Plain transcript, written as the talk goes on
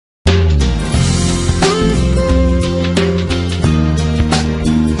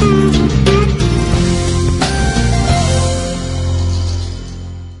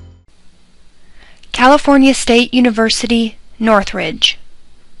California State University, Northridge.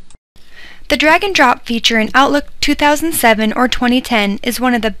 The drag and drop feature in Outlook 2007 or 2010 is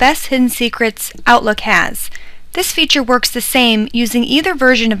one of the best hidden secrets Outlook has. This feature works the same using either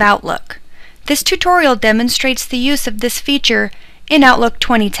version of Outlook. This tutorial demonstrates the use of this feature in Outlook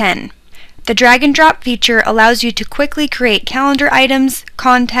 2010. The drag and drop feature allows you to quickly create calendar items,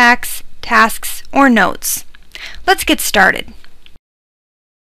 contacts, tasks, or notes. Let's get started.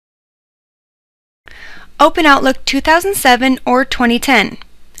 Open Outlook 2007 or 2010.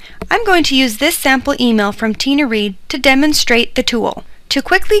 I'm going to use this sample email from Tina Reed to demonstrate the tool. To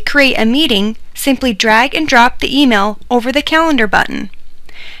quickly create a meeting, simply drag and drop the email over the calendar button.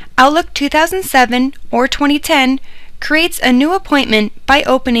 Outlook 2007 or 2010 creates a new appointment by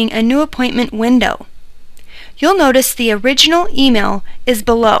opening a new appointment window. You'll notice the original email is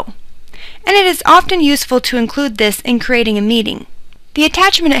below, and it is often useful to include this in creating a meeting. The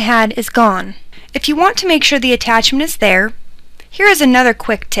attachment it had is gone. If you want to make sure the attachment is there, here is another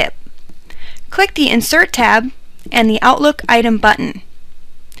quick tip. Click the Insert tab and the Outlook item button.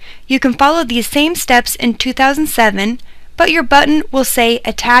 You can follow these same steps in 2007, but your button will say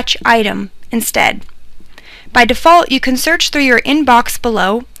Attach Item instead. By default, you can search through your inbox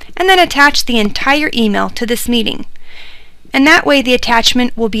below and then attach the entire email to this meeting, and that way the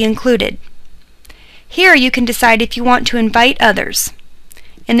attachment will be included. Here you can decide if you want to invite others.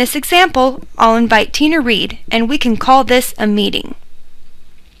 In this example, I'll invite Tina Reed, and we can call this a meeting.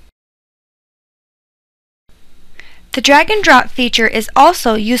 The drag and drop feature is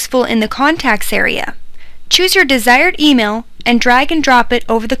also useful in the contacts area. Choose your desired email and drag and drop it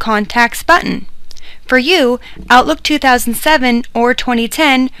over the contacts button. For you, Outlook 2007 or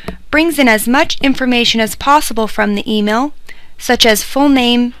 2010 brings in as much information as possible from the email, such as full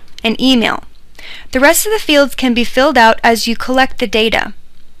name and email. The rest of the fields can be filled out as you collect the data.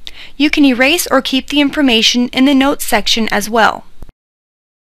 You can erase or keep the information in the Notes section as well.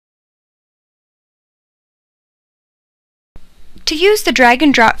 To use the drag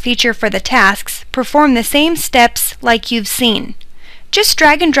and drop feature for the tasks, perform the same steps like you've seen. Just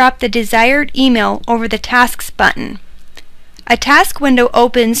drag and drop the desired email over the Tasks button. A task window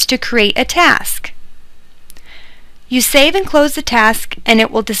opens to create a task. You save and close the task, and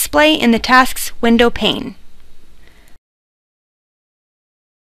it will display in the Tasks window pane.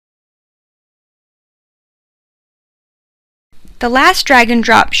 The last drag and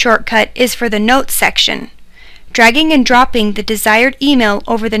drop shortcut is for the Notes section. Dragging and dropping the desired email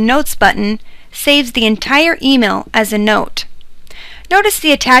over the Notes button saves the entire email as a note. Notice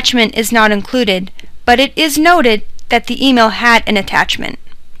the attachment is not included, but it is noted that the email had an attachment.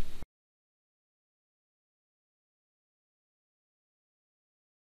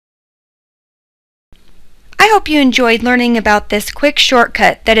 I hope you enjoyed learning about this quick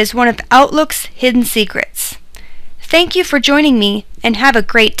shortcut that is one of Outlook's hidden secrets. Thank you for joining me, and have a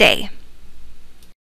great day.